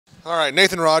All right,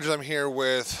 Nathan Rogers. I'm here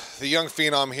with the young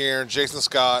phenom here, Jayson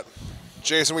Scott.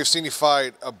 Jayson, we've seen you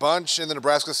fight a bunch in the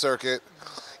Nebraska circuit.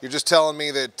 You're just telling me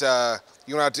that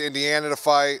you went out to Indiana to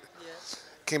fight,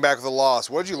 came back with a loss.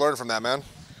 What did you learn from that, man?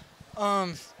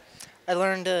 I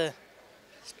learned to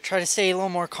try to stay a little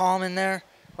more calm in there.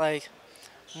 Like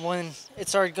when it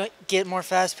started to get more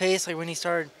fast paced, like when he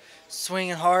started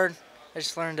swinging hard, I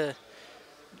just learned I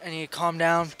need to calm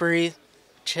down, breathe,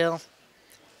 chill.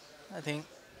 I think.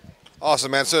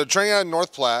 Awesome, man. So training out in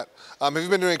North Platte. Have you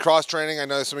been doing cross training? I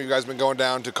know some of you guys have been going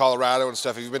down to Colorado and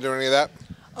stuff. Have you been doing any of that?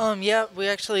 Yeah, we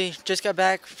actually just got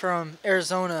back from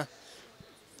Arizona.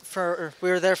 We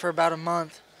were there for about a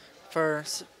month for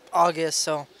August,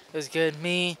 so it was good.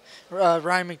 Me,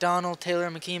 Ryan McDonald, Taylor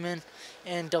McKeeman,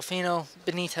 and Delfino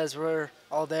Benitez were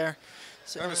all there.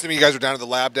 So, I'm assuming you guys were down at the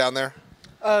lab down there?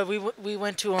 we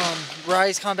went to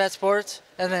Rise Combat Sports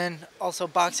and then also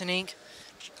Boxing Inc.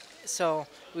 So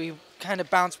we kind of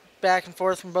bounced back and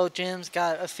forth from both gyms,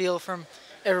 got a feel from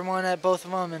everyone at both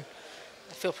of them, and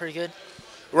I feel pretty good.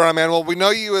 Right, man. Well, we know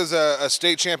you as a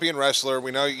state champion wrestler.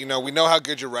 We know we know how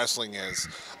good your wrestling is.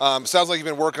 Sounds like you've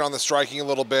been working on the striking a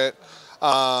little bit.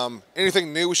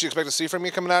 Anything new we should expect to see from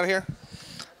you coming out of here?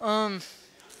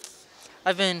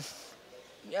 I've been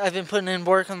putting in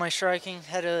work on my striking.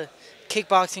 Had a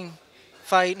kickboxing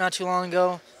fight not too long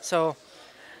ago, so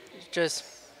just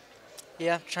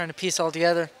trying to piece it all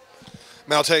together.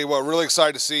 Man, I'll tell you what, really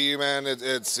excited to see you, man.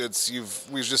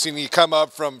 We've just seen you come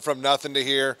up from nothing to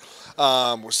here.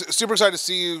 We're super excited to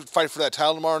see you fight for that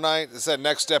title tomorrow night. It's that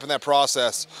next step in that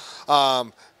process.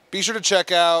 Be sure to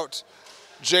check out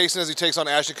Jayson as he takes on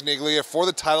Ashton Caniglia for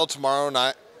the title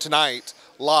tonight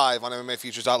live on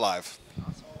MMAFeatures.live.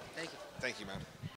 Awesome. Thank you. Thank you, man.